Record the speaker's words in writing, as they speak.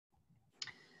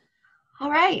All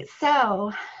right,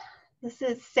 so this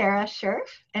is Sarah Scherf,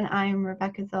 and I'm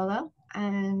Rebecca Zolo,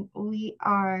 and we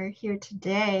are here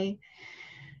today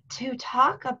to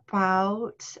talk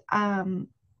about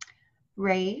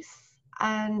race,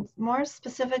 and more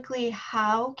specifically,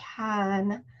 how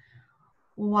can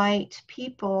white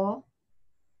people,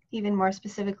 even more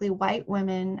specifically white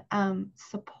women,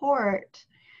 support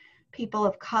people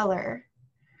of color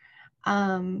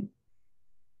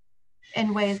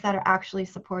in ways that are actually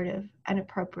supportive and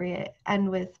appropriate and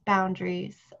with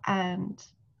boundaries and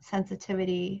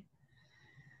sensitivity.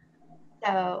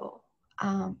 So,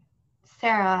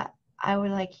 Sarah, I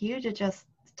would like you to just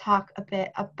talk a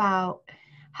bit about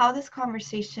how this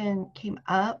conversation came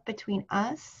up between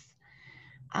us,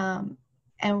 and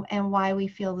why we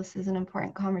feel this is an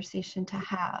important conversation to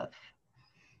have.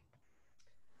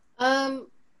 I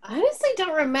honestly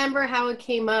don't remember how it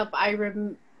came up.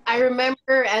 I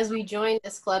remember as we joined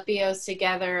Asclepios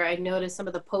together, I noticed some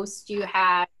of the posts you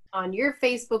had on your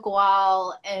Facebook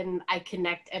wall, and I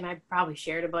probably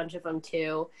shared a bunch of them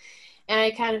too. And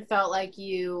I kind of felt like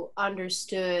you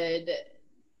understood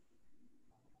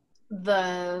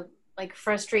the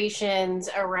frustrations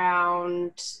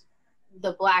around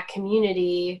the Black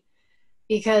community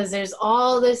because there's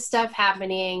all this stuff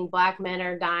happening. Black men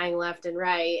are dying left and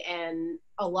right, and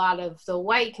a lot of the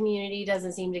white community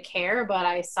doesn't seem to care. But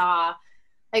I saw,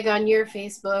 on your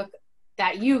Facebook,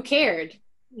 that you cared.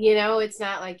 It's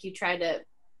not like you tried to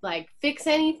fix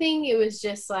anything. It was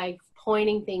just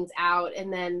pointing things out.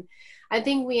 And then I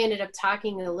think we ended up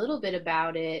talking a little bit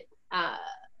about it a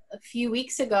few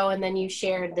weeks ago, and then you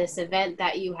shared this event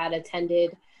that you had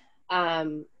attended,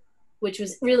 which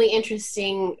was really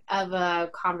interesting of a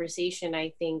conversation.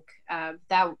 I think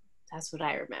that's what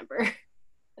I remember.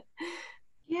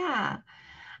 Yeah.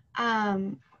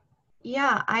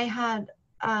 Yeah, I had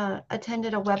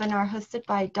attended a webinar hosted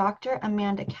by Dr.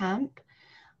 Amanda Kemp,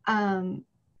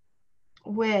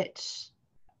 which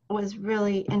was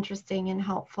really interesting and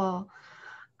helpful.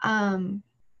 Um,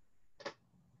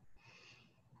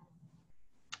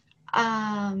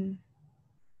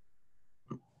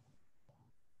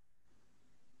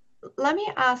 let me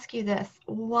ask you this.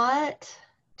 What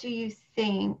do you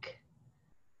think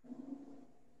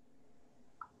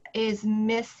is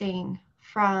missing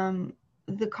from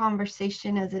the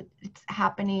conversation as it's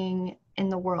happening in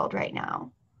the world right now?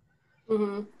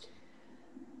 Mm-hmm.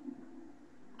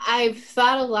 I've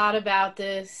thought a lot about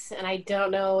this, and I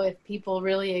don't know if people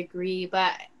really agree,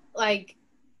 but I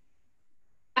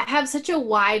have such a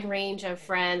wide range of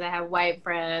friends. I have white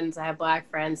friends, I have Black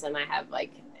friends, and I have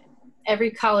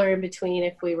every color in between,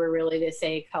 if we were really to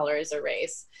say color is a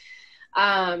race.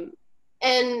 And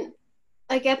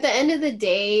at the end of the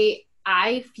day,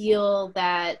 I feel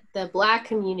that the Black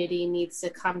community needs to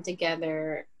come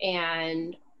together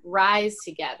and rise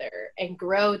together and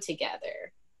grow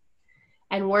together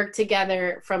and work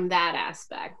together from that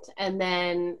aspect. And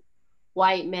then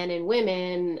white men and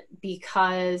women,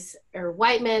 or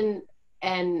white men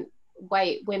and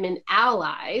white women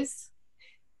allies,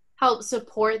 help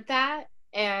support that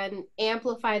and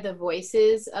amplify the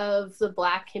voices of the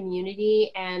Black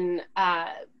community, and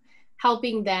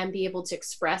helping them be able to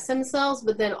express themselves,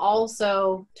 but then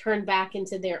also turn back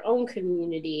into their own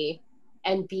community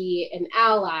and be an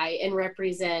ally and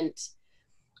represent,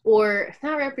 or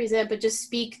not represent, but just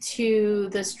speak to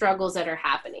the struggles that are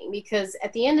happening. Because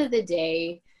at the end of the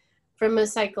day, from a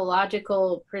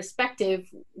psychological perspective,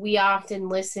 we often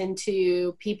listen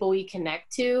to people we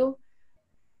connect to.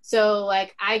 So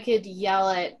I could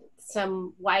yell at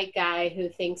some white guy who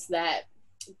thinks that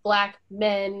Black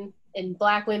men and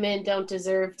Black women don't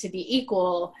deserve to be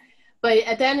equal, but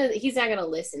at the end of he's not going to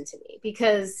listen to me,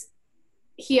 because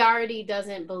he already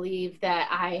doesn't believe that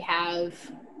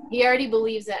he already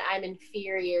believes that I'm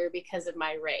inferior because of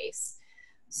my race.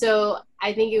 So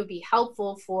I think it would be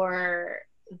helpful for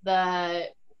the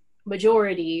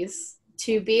majorities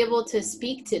to be able to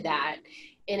speak to that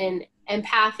in an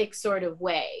empathic sort of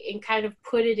way, and kind of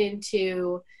put it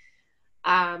into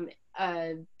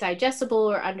a digestible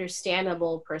or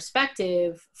understandable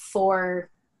perspective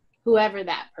for whoever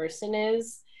that person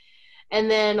is. And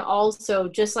then also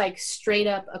just straight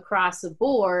up across the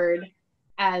board,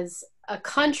 as a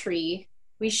country,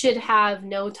 we should have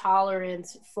no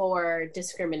tolerance for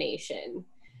discrimination,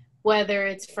 whether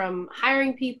it's from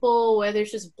hiring people, whether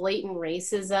it's just blatant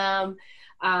racism,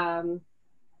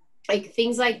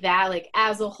 things like that.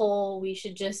 As a whole, we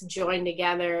should just join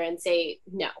together and say,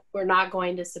 no, we're not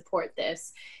going to support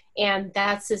this. And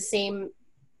that's the same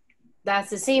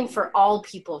for all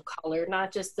people of color,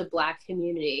 not just the Black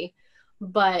community.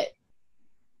 But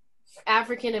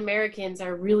African Americans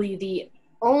are really the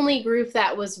only group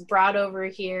that was brought over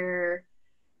here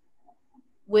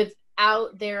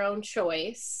without their own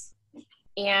choice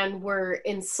and were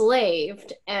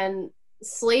enslaved. And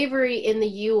slavery in the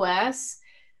US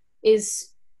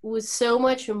was so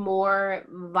much more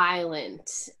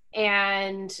violent,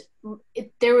 and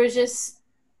there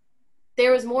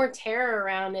was more terror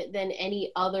around it than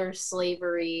any other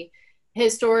slavery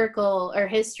historical or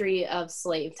history of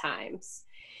slave times.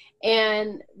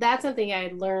 And that's something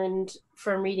I learned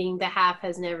from reading The Half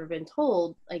Has Never Been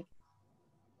Told. Like,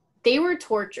 they were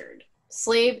tortured.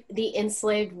 The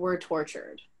enslaved were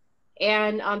tortured.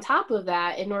 And on top of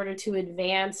that, in order to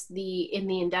advance in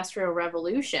the Industrial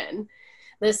Revolution,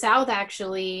 the South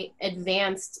actually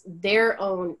advanced their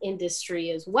own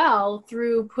industry as well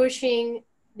through pushing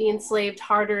the enslaved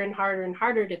harder and harder and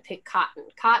harder to pick cotton.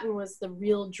 Cotton was the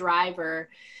real driver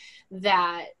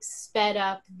that sped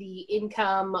up the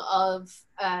income of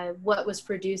what was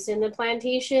produced in the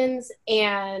plantations.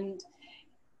 And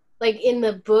like in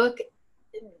the book,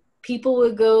 people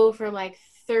would go from like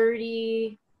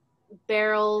 30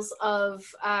 barrels of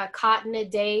cotton a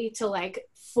day to like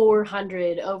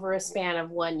 400 over a span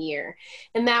of 1 year.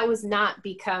 And that was not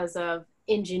because of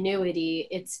ingenuity,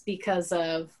 it's because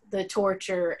of the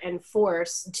torture and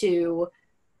force to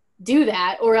do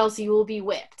that, or else you will be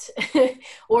whipped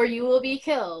or you will be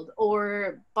killed,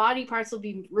 or body parts will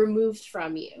be removed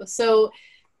from you. So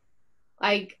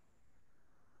like,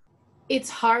 it's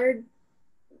hard.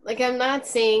 Like, I'm not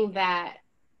saying that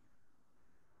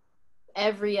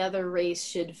every other race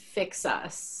should fix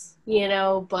us,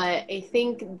 but I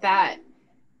think that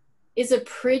is a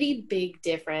pretty big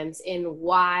difference in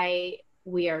why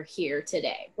we are here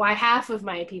today, why half of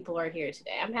my people are here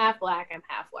today. I'm half Black, I'm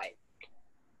half white.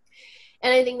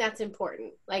 And I think that's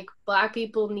important. Like, Black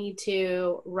people need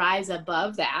to rise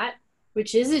above that,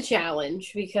 which is a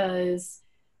challenge because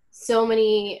so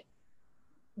many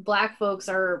Black folks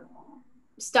are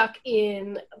stuck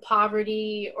in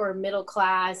poverty or middle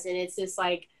class, and it's just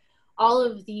like all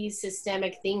of these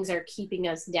systemic things are keeping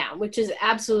us down, which is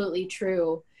absolutely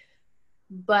true.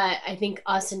 But I think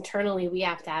us internally, we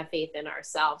have to have faith in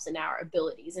ourselves and our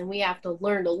abilities, and we have to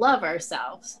learn to love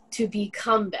ourselves to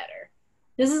become better.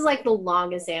 This is like the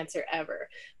longest answer ever,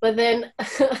 but then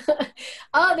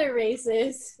other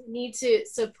races need to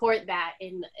support that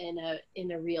in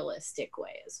a realistic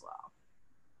way as well.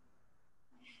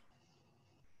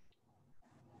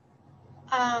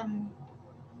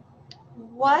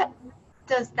 What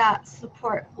does that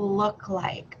support look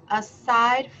like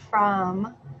aside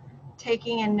from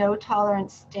taking a no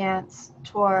tolerance stance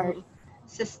toward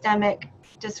systemic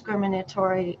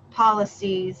discriminatory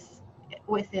policies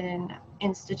within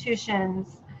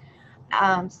institutions,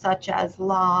 such as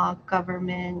law,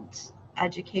 government,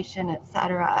 education,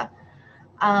 etc.?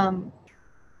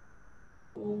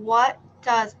 What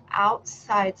does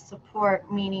outside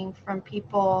support, meaning from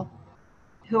people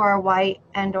who are white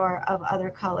and or of other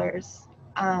colors,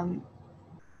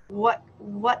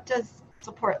 what does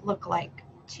support look like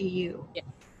to you? Yeah.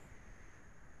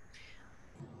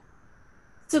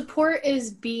 Support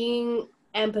is being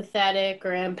empathetic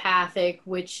or empathic,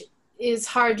 which is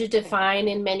hard to define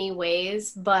in many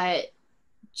ways, but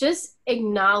just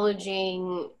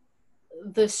acknowledging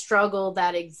the struggle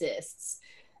that exists.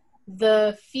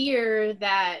 The fear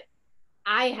that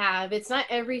I have, it's not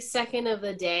every second of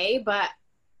the day, but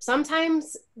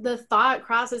sometimes the thought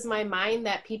crosses my mind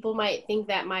that people might think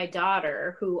that my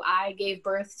daughter, who I gave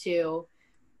birth to,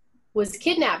 was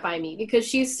kidnapped by me because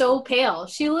she's so pale.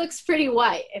 She looks pretty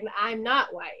white and I'm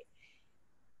not white.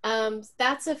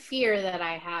 That's a fear that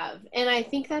I have. And I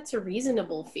think that's a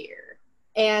reasonable fear.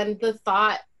 And the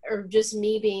thought, or just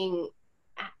me being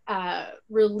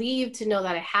relieved to know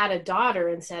that I had a daughter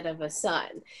instead of a son.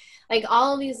 Like,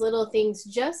 all of these little things,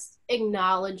 just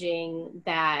acknowledging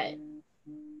that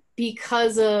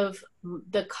because of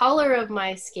the color of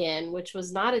my skin, which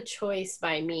was not a choice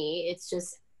by me, it's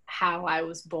just how I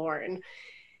was born,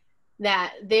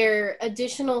 that there are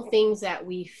additional things that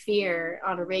we fear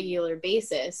on a regular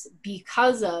basis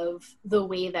because of the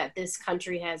way that this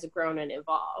country has grown and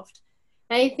evolved.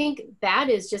 And I think that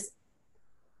is just,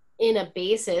 in a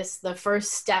basis, the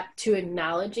first step to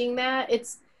acknowledging that.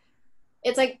 It's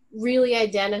like really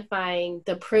identifying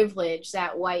the privilege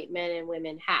that white men and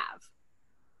women have.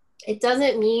 It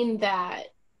doesn't mean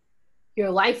that your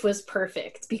life was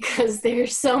perfect, because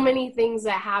there's so many things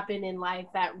that happen in life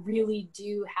that really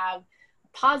do have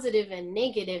positive and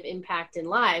negative impact in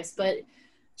lives. But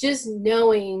just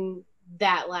knowing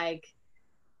that, like,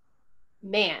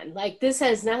 man, like this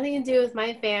has nothing to do with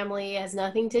my family, it has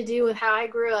nothing to do with how I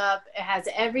grew up. It has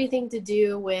everything to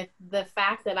do with the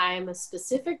fact that I am a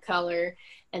specific color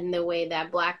and the way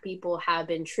that Black people have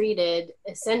been treated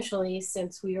essentially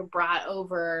since we were brought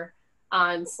over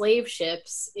on slave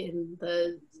ships in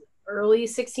the early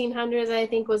 1600s, I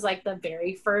think was like the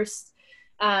very first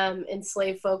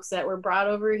enslaved folks that were brought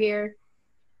over here.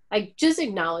 Like just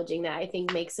acknowledging that I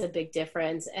think makes a big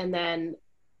difference. And then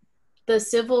the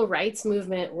civil rights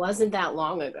movement wasn't that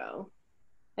long ago.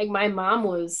 Like my mom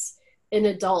was an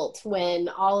adult when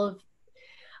all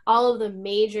of the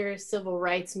major civil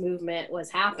rights movement was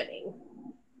happening.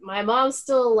 My mom's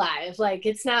still alive. Like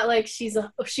it's not like she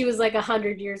was like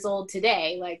 100 years old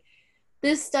today. Like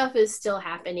this stuff is still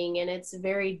happening and it's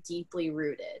very deeply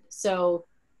rooted. So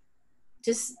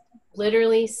just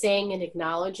literally saying and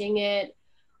acknowledging it,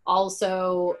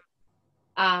 also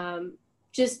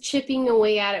just chipping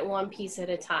away at it one piece at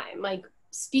a time, like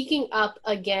speaking up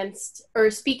against or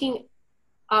speaking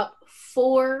up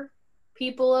for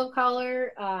people of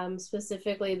color,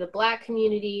 specifically the Black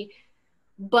community.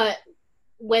 But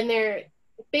when they're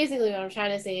basically what I'm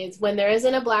trying to say is when there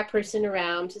isn't a Black person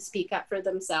around to speak up for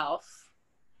themselves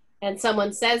and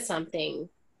someone says something,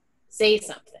 say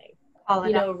something. Call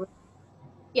it out.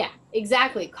 Yeah,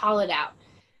 exactly. Call it out.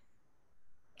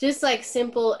 Just like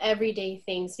simple everyday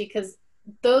things, because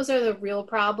those are the real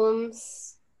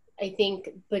problems. I think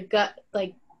the gut,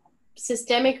 like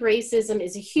systemic racism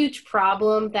is a huge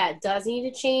problem that does need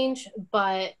to change,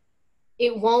 but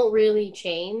it won't really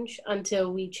change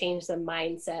until we change the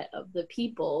mindset of the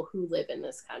people who live in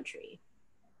this country.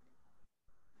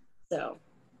 So,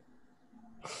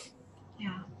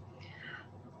 Yeah.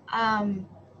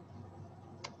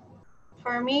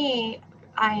 For me,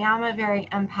 I am a very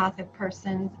empathic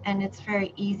person, and it's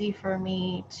very easy for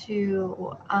me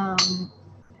to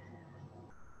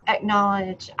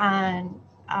acknowledge and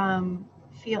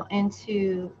feel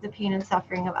into the pain and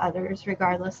suffering of others,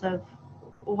 regardless of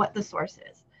what the source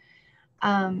is.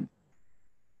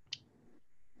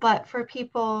 But for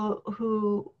people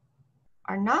who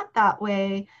are not that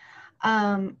way,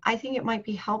 I think it might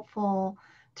be helpful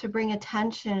to bring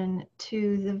attention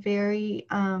to the very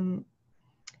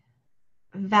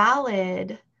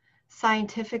valid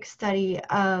scientific study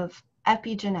of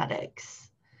epigenetics,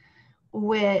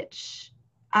 which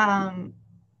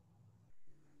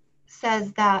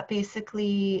says that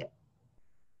basically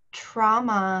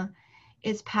trauma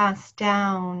is passed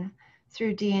down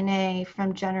through DNA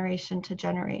from generation to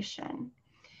generation.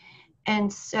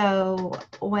 And so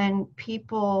when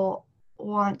people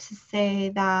want to say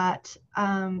that,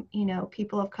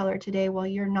 people of color today, well,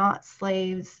 you're not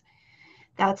slaves,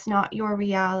 that's not your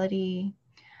reality.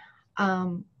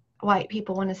 White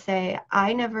people want to say,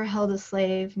 I never held a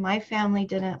slave, my family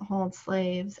didn't hold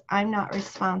slaves, I'm not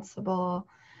responsible.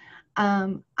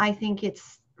 I think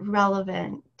it's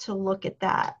relevant to look at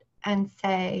that and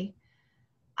say,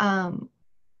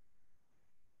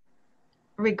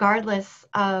 regardless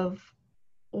of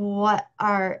what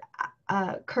our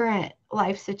current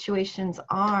life situations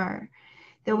are,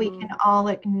 that we can all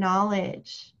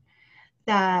acknowledge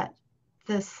that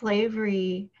the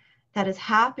slavery that has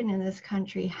happened in this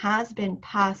country has been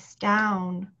passed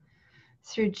down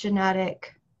through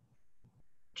genetic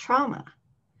trauma.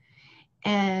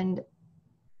 And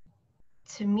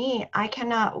to me, I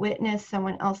cannot witness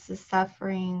someone else's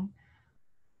suffering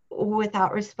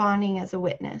without responding as a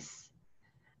witness.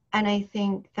 And I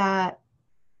think that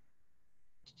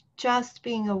just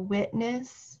being a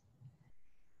witness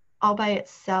all by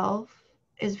itself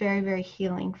is very, very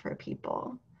healing for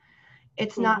people.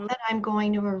 It's not that I'm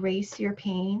going to erase your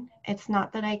pain. It's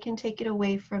not that I can take it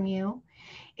away from you.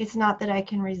 It's not that I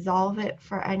can resolve it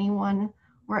for anyone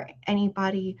or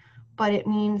anybody, but it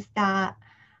means that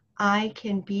I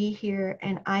can be here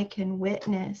and I can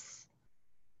witness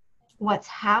what's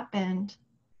happened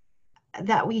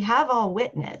that we have all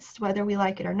witnessed, whether we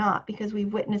like it or not, because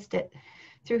we've witnessed it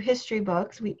through history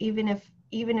books. We even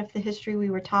if the history we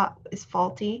were taught is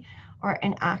faulty or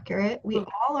inaccurate, we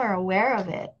all are aware of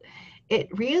it. It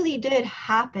really did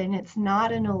happen. It's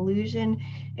not an illusion.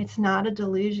 It's not a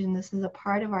delusion. This is a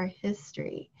part of our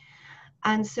history.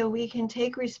 And so we can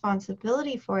take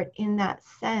responsibility for it in that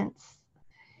sense,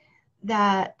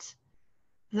 that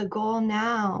the goal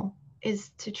now is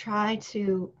to try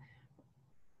to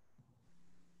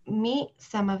meet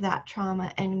some of that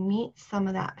trauma and meet some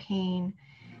of that pain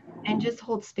and just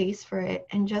hold space for it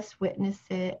and just witness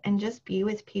it and just be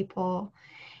with people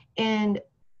and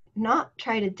not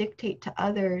try to dictate to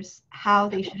others how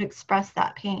they should express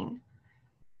that pain.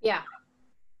 Yeah.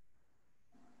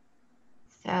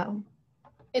 So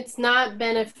It's not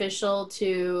beneficial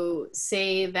to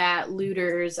say that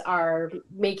looters are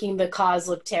making the cause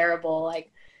look terrible.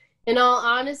 Like, in all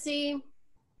honesty,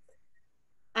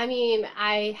 I mean,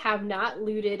 I have not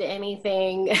looted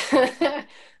anything,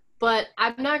 but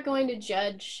I'm not going to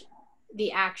judge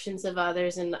the actions of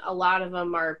others. And a lot of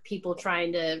them are people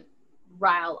trying to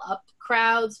rile up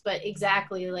crowds. But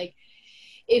exactly, like,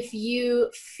 if you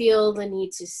feel the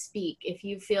need to speak, if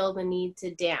you feel the need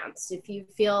to dance, if you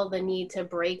feel the need to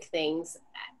break things,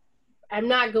 I'm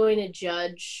not going to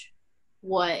judge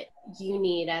what you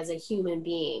need as a human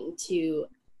being to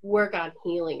work on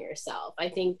healing yourself. I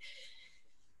think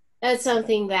that's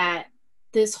something that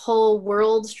this whole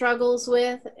world struggles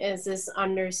with, is this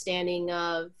understanding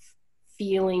of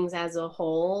feelings as a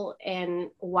whole and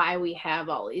why we have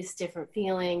all these different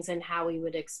feelings and how we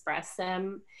would express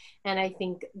them. And I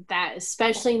think that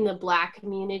especially in the Black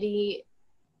community,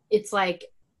 it's like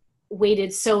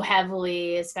weighted so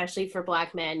heavily, especially for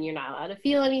Black men. You're not allowed to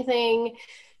feel anything.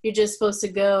 You're just supposed to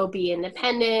go be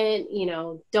independent,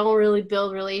 don't really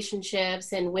build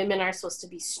relationships. And women are supposed to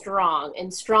be strong,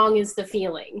 and strong is the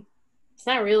feeling. It's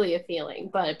not really a feeling,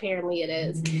 but apparently it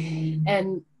is.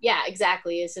 And yeah,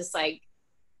 exactly. It's just like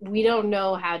we don't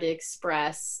know how to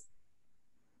express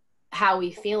how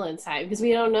we feel inside, because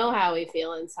we don't know how we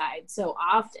feel inside so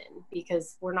often,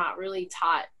 because we're not really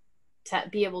taught to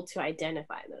be able to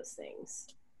identify those things.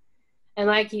 And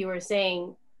like you were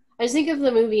saying, I just think of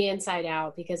the movie Inside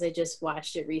Out because I just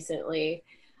watched it recently.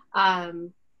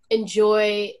 And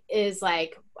joy is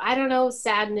like, I don't know,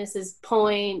 sadness is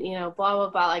point, blah, blah,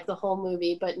 blah, like the whole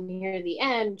movie. But near the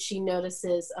end, she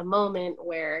notices a moment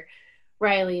where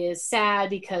Riley is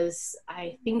sad because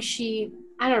I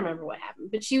don't remember what happened,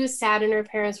 but she was sad and her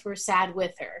parents were sad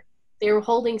with her. They were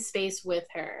holding space with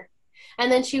her.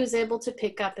 And then she was able to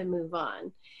pick up and move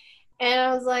on. And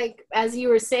I was like, as you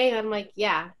were saying, I'm like,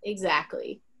 yeah,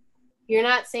 exactly. You're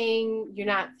not saying, you're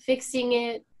not fixing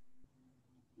it.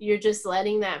 You're just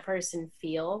letting that person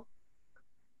feel.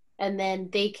 And then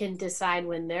they can decide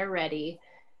when they're ready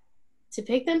to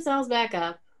pick themselves back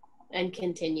up and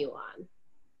continue on.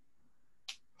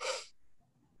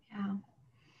 Yeah.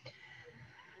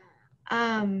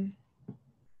 Um,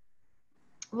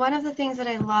 One of the things that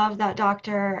I love that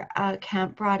Dr.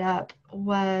 Kemp brought up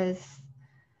was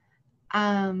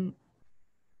um,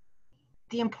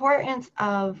 the importance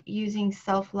of using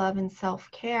self-love and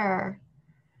self-care.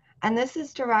 And this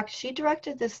is she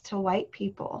directed this to white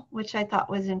people, which I thought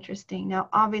was interesting. Now,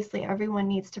 obviously, everyone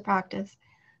needs to practice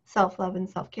self-love and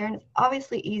self-care, and it's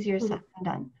obviously easier said than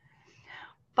done.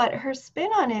 But her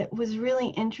spin on it was really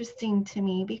interesting to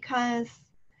me because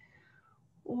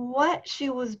what she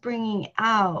was bringing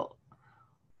out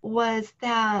was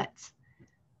that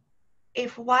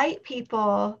if white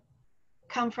people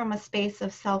come from a space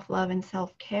of self-love and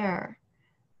self-care,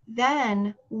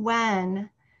 then when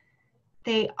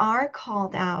they are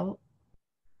called out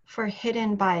for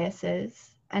hidden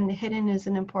biases, and hidden is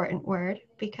an important word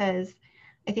because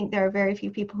I think there are very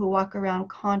few people who walk around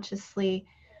consciously,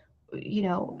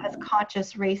 as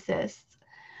conscious racists.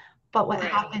 But what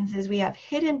happens is we have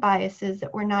hidden biases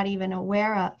that we're not even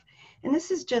aware of. And this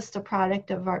is just a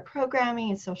product of our programming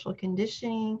and social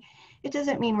conditioning. It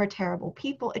doesn't mean we're terrible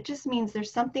people. It just means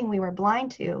there's something we were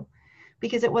blind to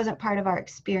because it wasn't part of our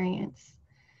experience,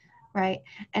 right?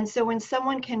 And so when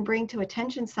someone can bring to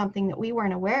attention something that we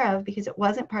weren't aware of because it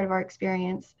wasn't part of our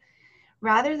experience,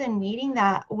 rather than meeting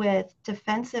that with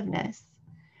defensiveness,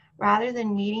 rather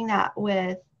than meeting that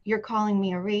with, you're calling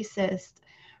me a racist,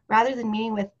 rather than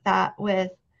meeting with that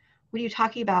with, what are you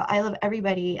talking about? I love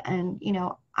everybody. And,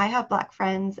 I have Black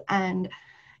friends, and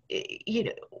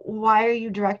why are you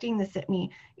directing this at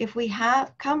me? If we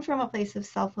have come from a place of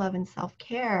self-love and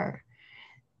self-care,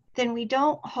 then we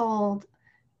don't hold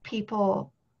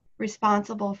people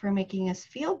responsible for making us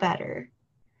feel better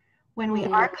when we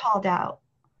are called out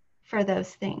for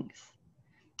those things.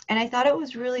 And I thought it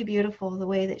was really beautiful the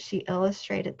way that she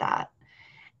illustrated that.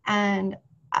 And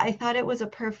I thought it was a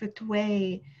perfect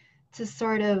way to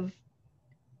sort of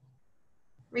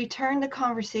return the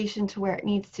conversation to where it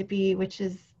needs to be, which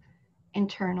is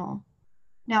internal.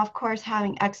 Now, of course,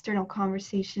 having external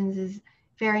conversations is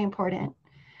very important.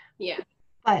 Yeah.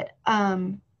 But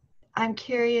I'm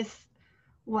curious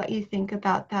what you think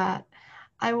about that.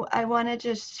 I want to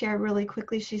just share really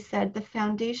quickly. She said, the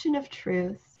foundation of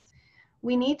truth,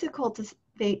 we need to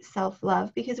cultivate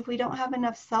self-love, because if we don't have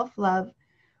enough self-love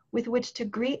with which to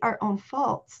greet our own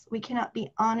faults, we cannot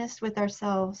be honest with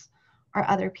ourselves or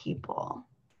other people.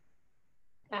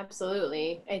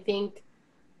 Absolutely. I think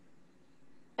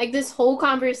like this whole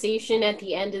conversation at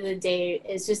the end of the day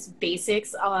is just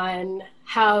basics on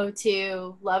how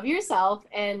to love yourself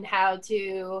and how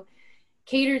to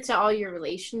cater to all your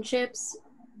relationships,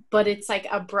 but it's like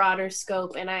a broader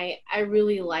scope. And I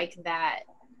really like that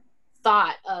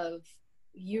thought of,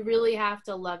 you really have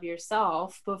to love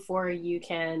yourself before you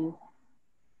can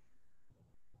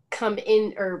come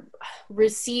in or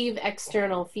receive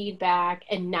external feedback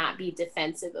and not be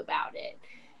defensive about it.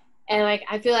 And like,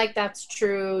 I feel like that's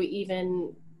true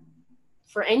even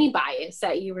for any bias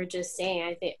that you were just saying.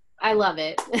 I think I love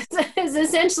it. Is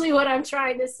essentially what I'm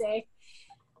trying to say.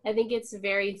 I think it's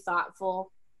very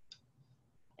thoughtful.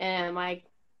 And like,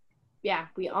 yeah,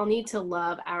 we all need to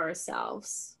love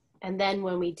ourselves. And then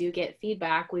when we do get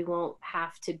feedback, we won't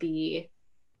have to be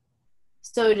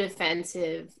so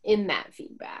defensive in that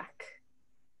feedback.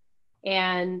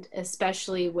 And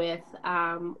especially with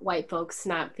white folks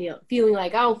not feeling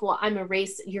like, oh, well, I'm a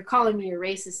race, you're calling me a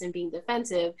racist and being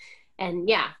defensive. And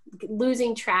yeah,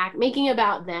 losing track, making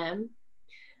about them.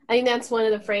 I think that's one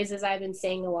of the phrases I've been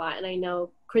saying a lot. And I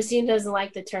know Christine doesn't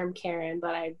like the term Karen,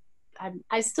 but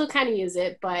I still kind of use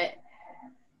it. But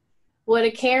what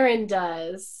a Karen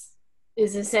does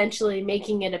is essentially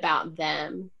making it about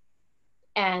them.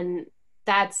 And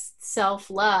that's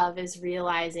self-love, is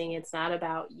realizing it's not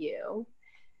about you.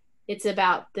 It's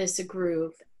about this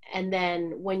group. And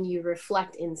then when you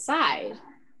reflect inside,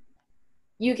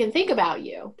 you can think about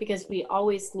you, because we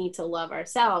always need to love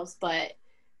ourselves, but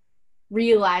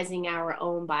realizing our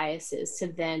own biases to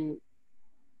then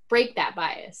break that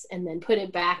bias and then put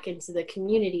it back into the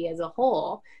community as a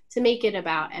whole to make it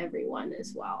about everyone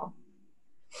as well.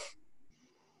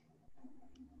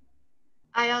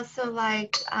 I also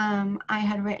liked, I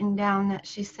had written down that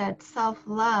she said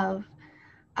self-love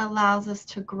allows us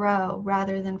to grow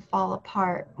rather than fall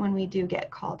apart when we do get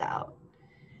called out.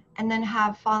 And then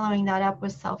following that up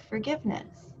with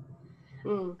self-forgiveness.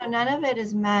 So none of it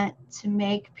is meant to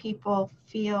make people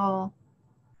feel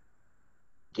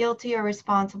guilty or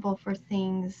responsible for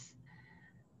things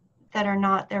that are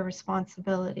not their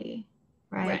responsibility,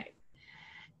 right?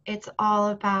 It's all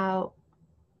about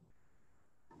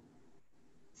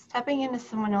stepping into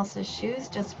someone else's shoes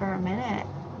just for a minute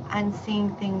and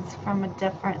seeing things from a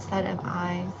different set of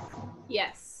eyes.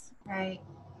 Yes. Right?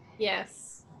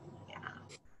 Yes. Yeah.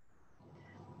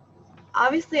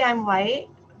 Obviously, I'm white,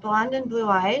 blonde, and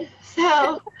blue-eyed,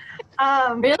 so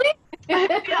really?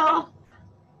 I feel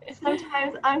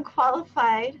sometimes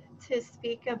unqualified to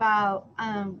speak about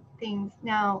things.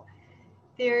 Now,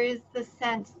 there is the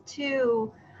sense,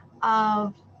 too,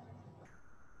 of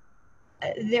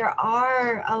there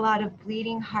are a lot of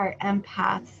bleeding heart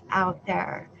empaths out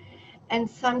there. And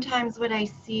sometimes what I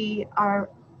see are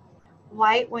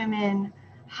white women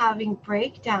having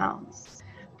breakdowns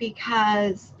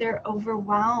because they're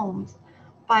overwhelmed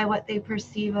by what they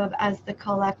perceive of as the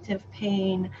collective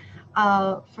pain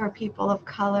for people of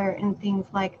color and things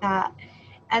like that.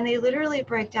 And they literally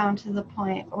break down to the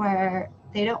point where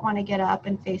they don't want to get up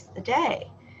and face the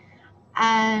day.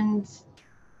 And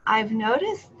I've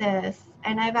noticed this,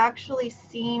 and I've actually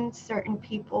seen certain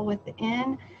people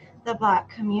within the Black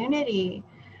community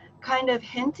kind of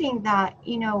hinting that,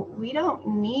 we don't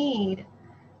need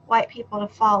white people to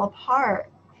fall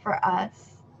apart for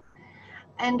us.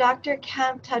 And Dr.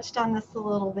 Kemp touched on this a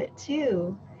little bit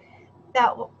too,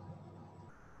 that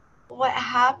what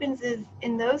happens is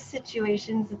in those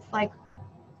situations, it's like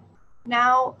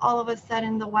now all of a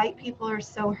sudden the white people are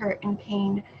so hurt and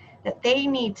pained that they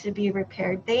need to be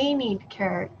repaired, they need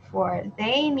cared for,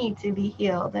 they need to be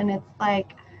healed. And it's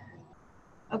like,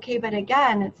 okay, but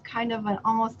again, it's kind of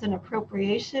almost an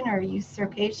appropriation or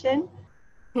usurpation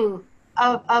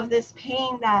of this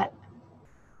pain that,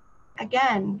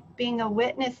 again, being a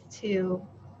witness to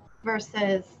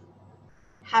versus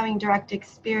having direct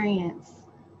experience.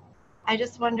 I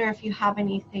just wonder if you have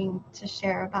anything to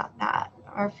share about that,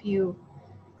 or if you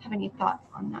have any thoughts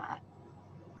on that.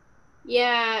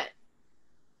 Yeah,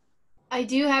 I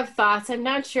do have thoughts. I'm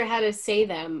not sure how to say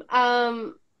them.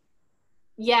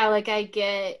 Yeah, like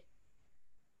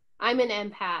I'm an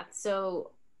empath,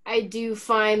 so I do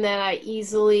find that I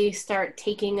easily start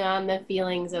taking on the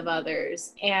feelings of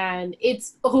others, and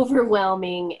it's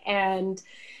overwhelming. And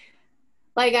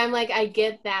like, I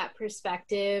get that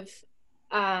perspective.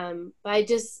 But I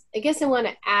guess I want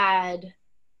to add,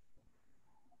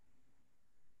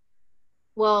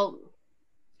 well,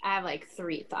 I have like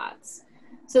three thoughts.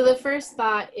 So the first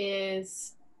thought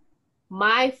is,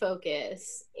 my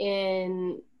focus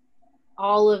in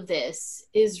all of this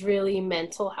is really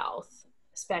mental health,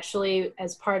 especially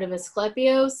as part of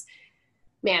Asclepios.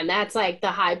 Man, that's like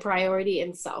the high priority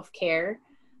in self-care,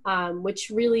 which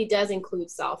really does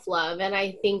include self-love. And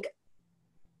I think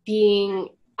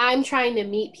I'm trying to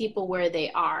meet people where they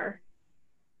are.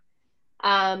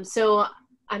 So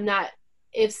I'm not,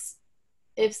 if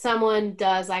someone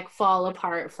does like fall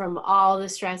apart from all the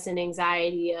stress and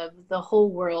anxiety of the whole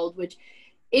world, which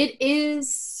it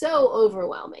is so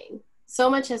overwhelming. So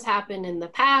much has happened in the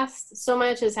past, so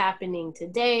much is happening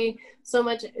today, so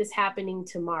much is happening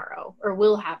tomorrow or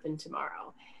will happen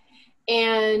tomorrow.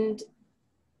 And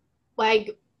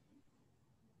like,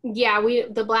 yeah,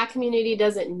 the Black community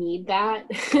doesn't need that.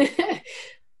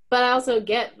 But I also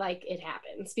get like it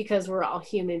happens because we're all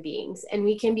human beings and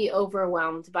we can be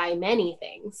overwhelmed by many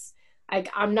things. Like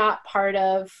I'm not part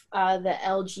of the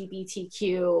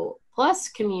LGBTQ plus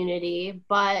community,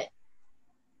 but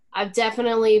I've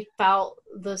definitely felt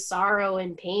the sorrow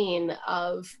and pain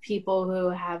of people who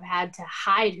have had to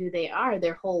hide who they are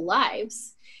their whole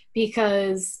lives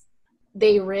because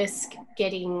they risk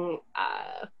getting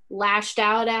lashed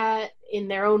out at in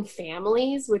their own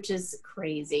families, which is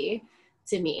crazy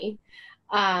to me.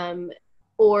 Um,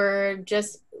 or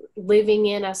just living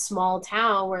in a small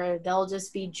town where they'll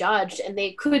just be judged and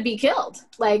they could be killed.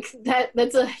 Like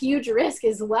that's a huge risk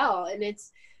as well. And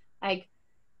it's like,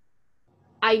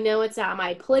 I know it's not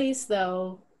my place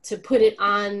though to put it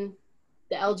on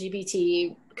the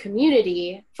LGBT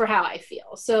community for how I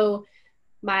feel. So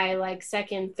my like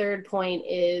second, third point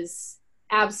is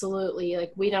absolutely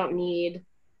like we don't need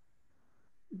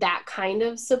that kind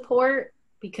of support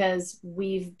because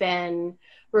we've been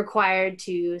required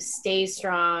to stay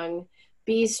strong,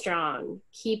 be strong,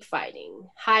 keep fighting,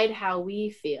 hide how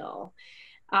we feel,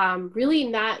 really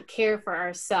not care for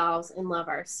ourselves and love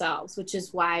ourselves, which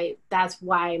is why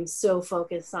I'm so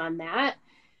focused on that.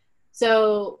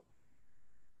 So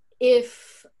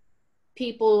if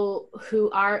people who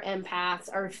are empaths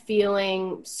are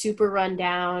feeling super run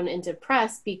down and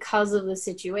depressed because of the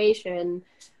situation,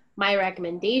 my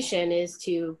recommendation is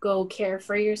to go care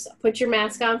for yourself. Put your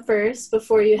mask on first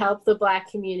before you help the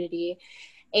Black community.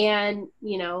 And,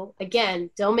 you know, again,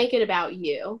 don't make it about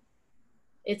you.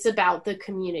 It's about the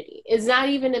community. It's not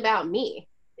even about me.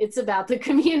 It's about the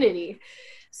community.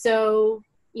 So,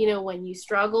 you know, when you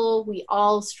struggle, we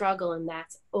all struggle, and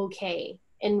that's okay.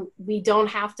 And we don't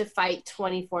have to fight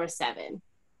 24/7.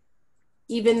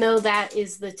 Even though that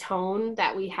is the tone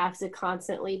that we have to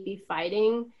constantly be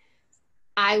fighting,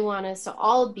 I want us to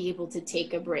all be able to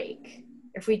take a break.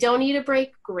 If we don't need a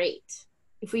break, great.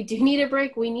 If we do need a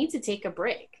break, we need to take a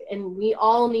break. And we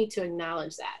all need to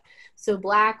acknowledge that. So,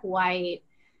 Black, white,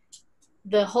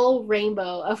 the whole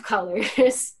rainbow of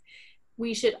colors,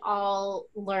 we should all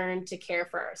learn to care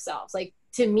for ourselves. Like,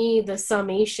 to me, the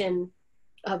summation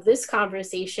of this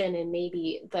conversation and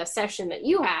maybe the session that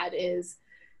you had is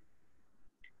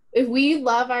if we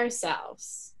love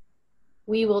ourselves,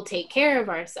 we will take care of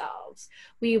ourselves.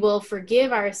 We will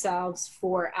forgive ourselves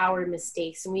for our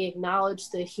mistakes and we acknowledge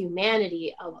the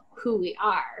humanity of who we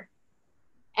are.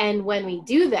 And when we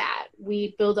do that,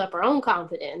 we build up our own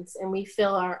confidence and we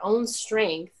feel our own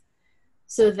strength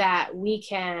so that we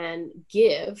can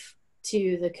give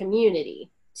to the community,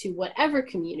 to whatever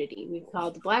community. We call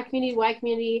it the Black community, white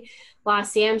community,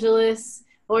 Los Angeles,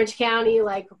 Orange County,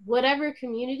 like whatever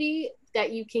community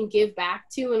that you can give back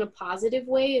to in a positive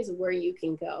way is where you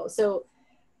can go. So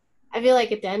I feel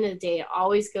like at the end of the day, it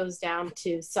always goes down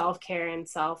to self-care and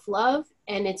self-love.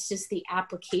 And it's just the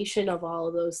application of all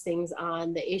of those things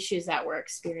on the issues that we're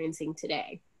experiencing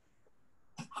today.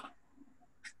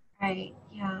 Right.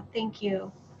 Yeah. Thank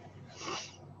you.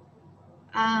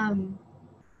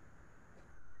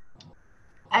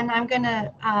 And I'm going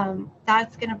to,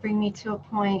 that's going to bring me to a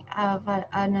point of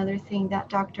another thing that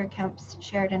Dr. Kemp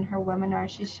shared in her webinar.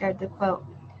 She shared the quote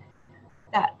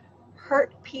that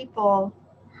hurt people,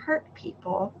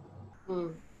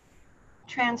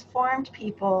 transformed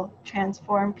people,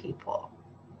 transform people.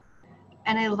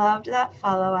 And I loved that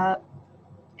follow up.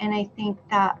 And I think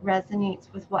that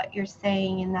resonates with what you're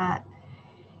saying in that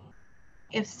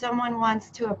if someone wants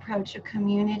to approach a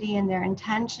community and their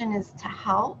intention is to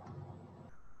help,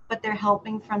 but they're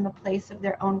helping from the place of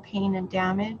their own pain and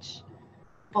damage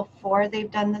before they've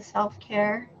done the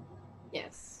self-care,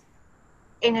 yes,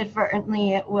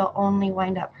 inadvertently it will only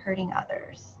wind up hurting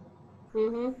others,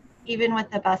 even with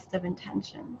the best of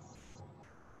intentions.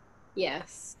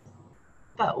 Yes.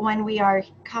 But when we are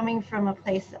coming from a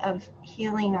place of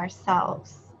healing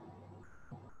ourselves,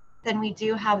 then we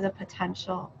do have the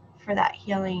potential for that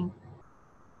healing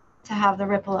to have the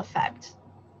ripple effect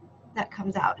that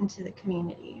comes out into the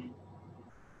community.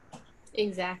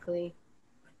 Exactly.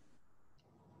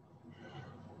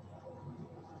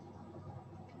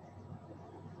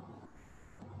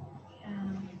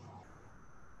 Yeah.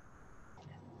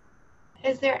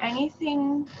 Is there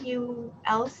anything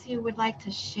else you would like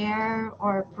to share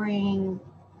or bring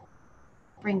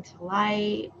to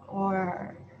light,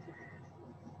 or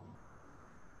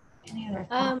any other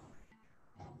thoughts?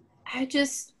 I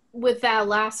just, with that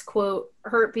last quote,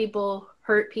 hurt people,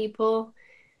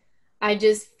 I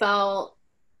just felt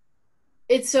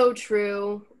it's so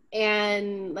true.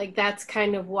 And like, that's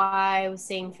kind of why I was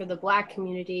saying for the Black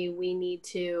community, we need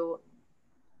to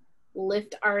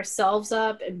lift ourselves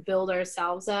up and build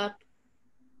ourselves up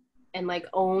and like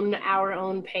own our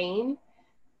own pain.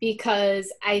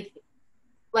 Because I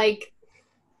like,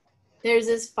 there's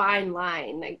this fine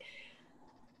line. Like,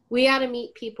 we got to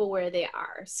meet people where they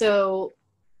are. So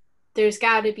there's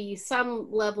got to be some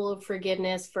level of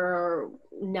forgiveness for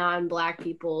non-Black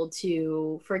people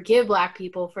to forgive Black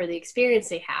people for the experience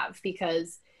they have,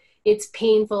 because it's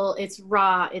painful, it's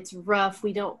raw, it's rough.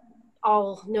 We don't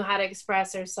all know how to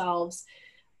express ourselves,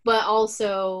 but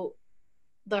also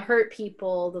the hurt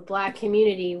people, the Black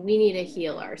community, we need to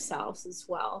heal ourselves as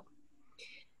well.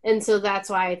 And so that's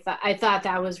why I thought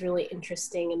that was really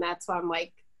interesting, and that's why I'm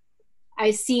like,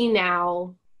 I see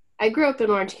now. I grew up in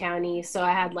Orange County, so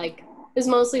I had like, it was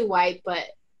mostly white, but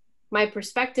my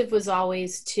perspective was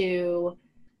always to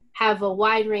have a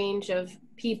wide range of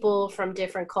people from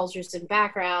different cultures and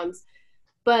backgrounds.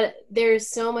 But there's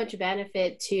so much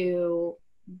benefit to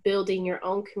building your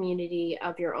own community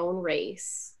of your own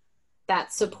race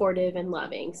that's supportive and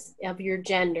loving, of your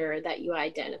gender that you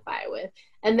identify with,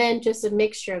 and then just a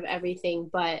mixture of everything.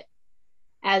 But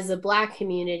as a Black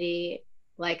community,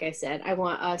 like I said, I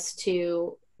want us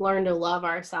to learn to love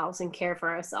ourselves and care for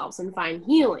ourselves and find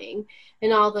healing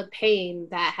in all the pain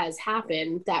that has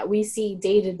happened that we see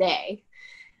day to day.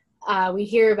 We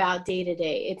hear about day to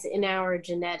day. It's in our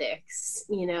genetics,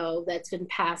 you know, that's been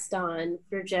passed on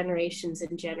for generations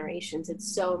and generations.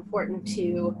 It's so important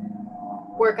to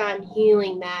work on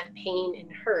healing that pain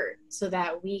and hurt so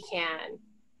that we can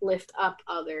lift up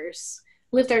others,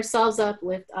 lift ourselves up,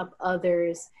 lift up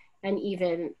others, and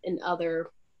even in other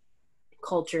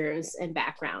cultures and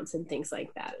backgrounds and things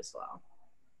like that as well.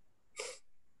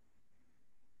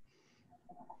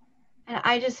 And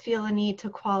I just feel a need to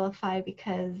qualify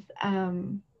because I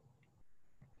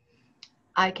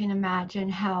can imagine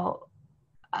how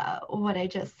what I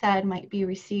just said might be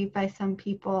received by some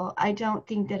people. I don't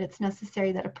think that it's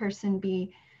necessary that a person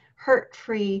be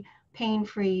hurt-free,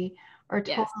 pain-free, or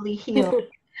totally healed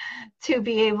to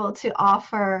be able to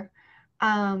offer,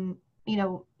 you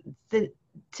know,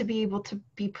 to be able to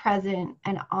be present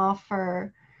and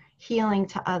offer healing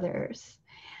to others.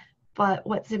 But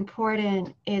what's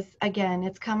important is, again,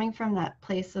 it's coming from that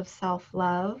place of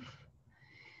self-love.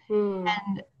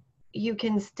 And you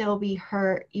can still be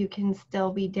hurt, you can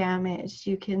still be damaged,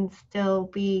 you can still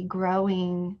be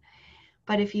growing.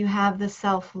 But if you have the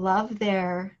self-love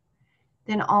there,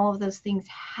 then all of those things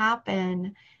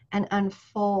happen and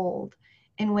unfold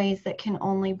in ways that can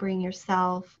only bring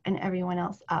yourself and everyone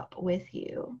else up with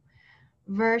you,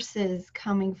 versus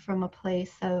coming from a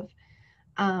place of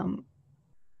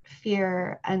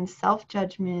fear and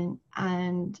self-judgment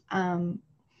and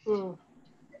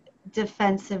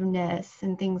defensiveness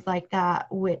and things like that,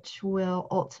 which will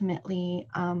ultimately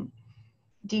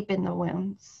deepen the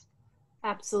wounds.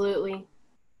 Absolutely.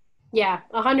 Yeah,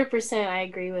 100%. I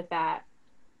agree with that.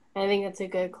 I think that's a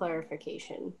good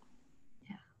clarification.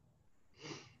 Yeah.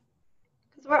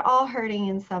 Because we're all hurting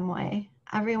in some way.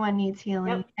 Everyone needs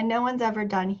healing. Yep. And no one's ever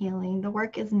done healing. The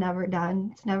work is never done.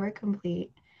 It's never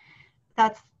complete.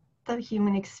 That's the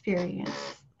human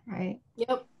experience, right?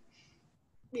 Yep.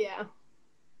 Yeah.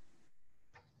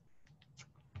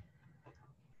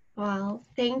 Well,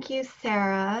 thank you,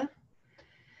 Sarah.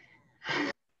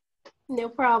 No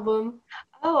problem.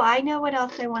 Oh, I know what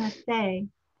else I want to say.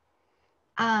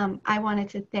 I wanted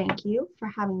to thank you for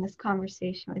having this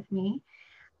conversation with me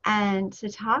and to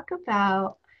talk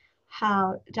about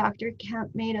how Dr.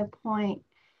 Kemp made a point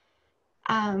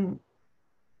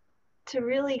to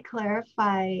really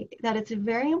clarify that it's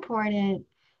very important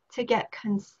to get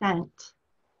consent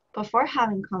before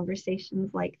having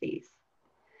conversations like these.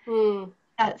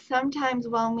 That sometimes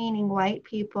well-meaning white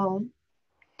people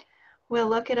will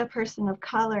look at a person of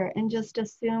color and just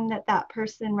assume that that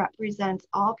person represents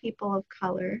all people of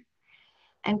color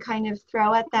and kind of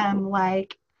throw at them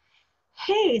like,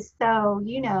 hey, so,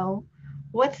 you know,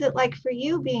 what's it like for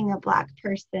you being a Black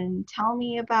person? Tell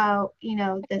me about, you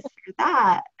know, this or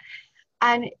that.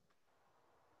 And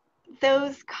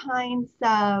those kinds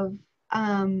of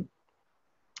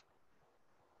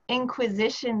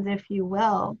inquisitions, if you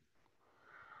will,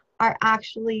 are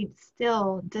actually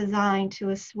still designed to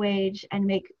assuage and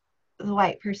make the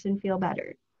white person feel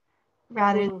better,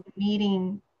 rather than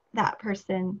meeting that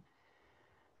person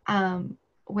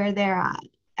where they're at.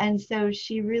 And so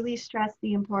she really stressed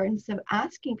the importance of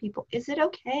asking people, is it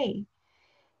okay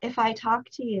if I talk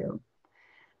to you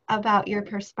about your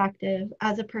perspective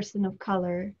as a person of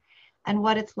color and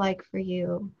what it's like for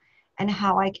you and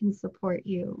how I can support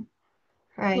you,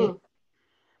 right?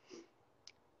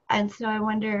 And so I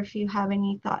wonder if you have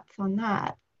any thoughts on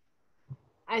that.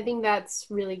 I think that's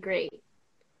really great.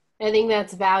 I think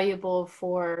that's valuable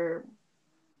for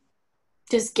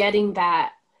just getting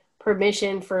that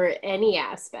permission for any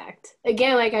aspect.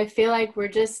 Again, like I feel like we're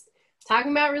just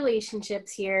talking about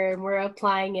relationships here and we're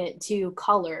applying it to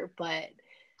color, but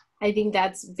I think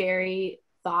that's very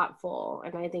thoughtful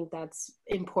and I think that's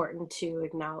important to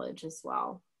acknowledge as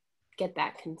well. Get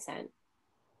that consent.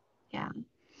 Yeah.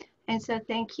 And so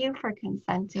thank you for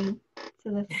consenting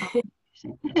to this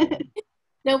conversation.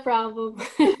 No problem.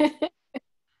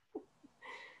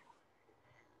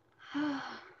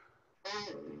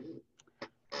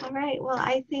 All right. Well,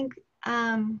 I think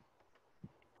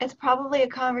it's probably a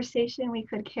conversation we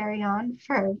could carry on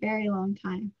for a very long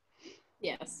time.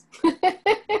 Yes.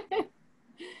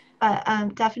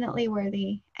 But definitely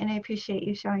worthy. And I appreciate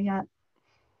you showing up.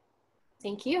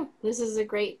 Thank you. This is a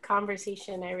great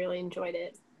conversation. I really enjoyed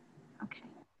it. Okay.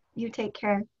 You take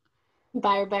care.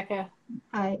 Bye, Rebecca.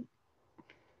 Bye.